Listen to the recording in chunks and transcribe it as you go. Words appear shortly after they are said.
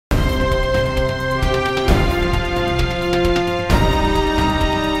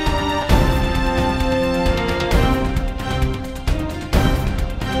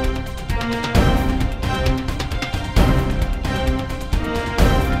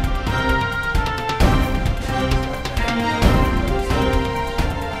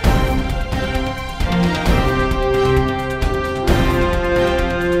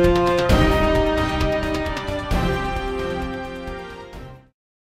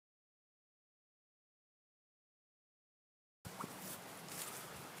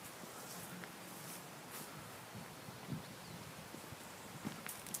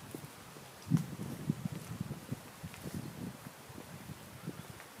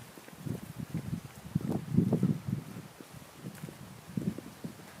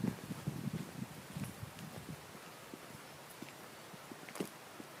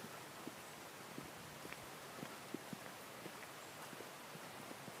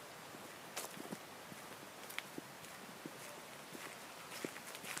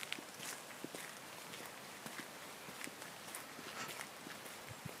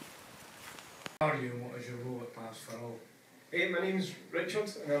Path for All? My name's Richard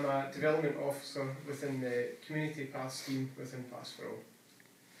and I'm a Development Officer within the Community Path scheme within Path for All.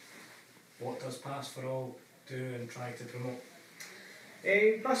 What does Path for All do and try to promote?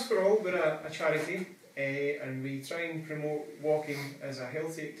 Path for All, we're a charity and we try and promote walking as a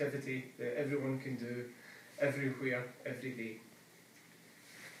healthy activity that everyone can do, everywhere, every day.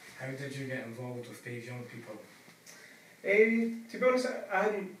 How did you get involved with PAVE Young People? To be honest, I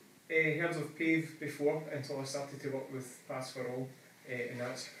hadn't heard of PAVE before until I started to work with Path for All, and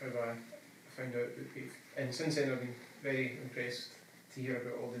that's how I found out about PAVE. And since then I've been very impressed to hear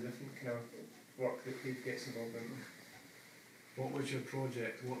about all the different kind of work that PAVE gets involved in. What was your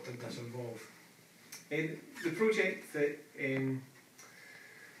project? What did this involve? The project that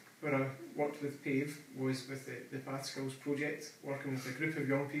where I worked with PAVE was with the Path Skillz project, working with a group of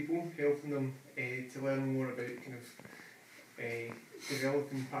young people, helping them to learn more about kind of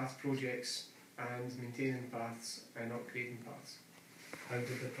developing path projects and maintaining paths and upgrading paths. How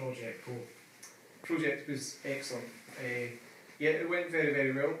did the project go? The project was excellent. Yeah, it went very,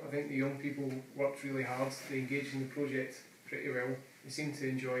 very well. I think the young people worked really hard. They engaged in the project pretty well. They seemed to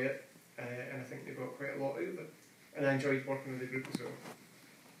enjoy it, and I think they got quite a lot out of it. And I enjoyed working with the group as well.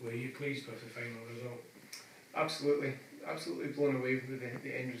 Were you pleased with the final result? Absolutely, absolutely blown away with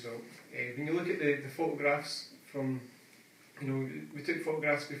the end result. When you look at the photographs from, we took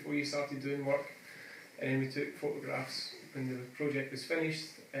photographs before you started doing work, and then we took photographs when the project was finished,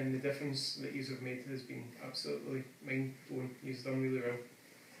 and the difference that you have made has been absolutely mind-blowing. You've done really well.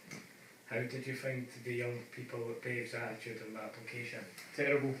 How did you find the young people at PAVE's attitude in the application?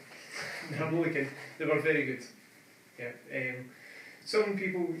 Terrible. I'm only kidding. They were very good. Yeah. Some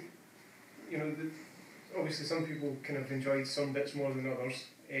people, obviously some people kind of enjoyed some bits more than others,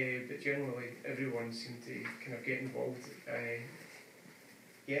 but generally everyone seemed to kind of get involved.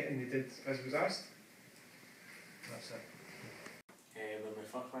 Yeah, and they did as was asked. That's it. When we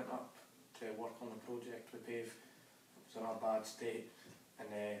first went up to work on the project with PAVE, it was in a bad state, and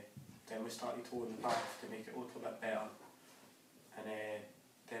then we started holding the path to make it look a bit better, and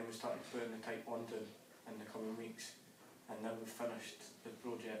then we started putting the type 1 down in the coming weeks, and then we finished the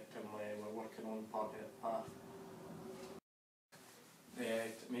project and we're working on part of the path.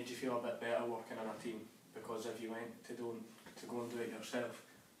 It made you feel a bit better working in a team, because if you went to go and do it yourself,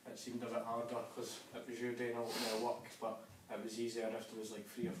 it seemed a bit harder because it was you doing all the work, but it was easier if there was like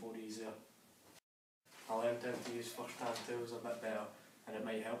 3 or 4 easier. I learned how to use first-hand tools a bit better, and it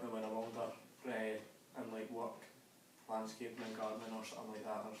might help me when I'm older and like work, landscaping and gardening or something like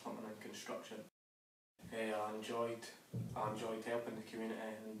that, or something in construction. I enjoyed helping the community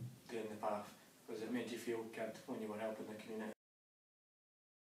and doing the path, because it made you feel good when you were helping the community.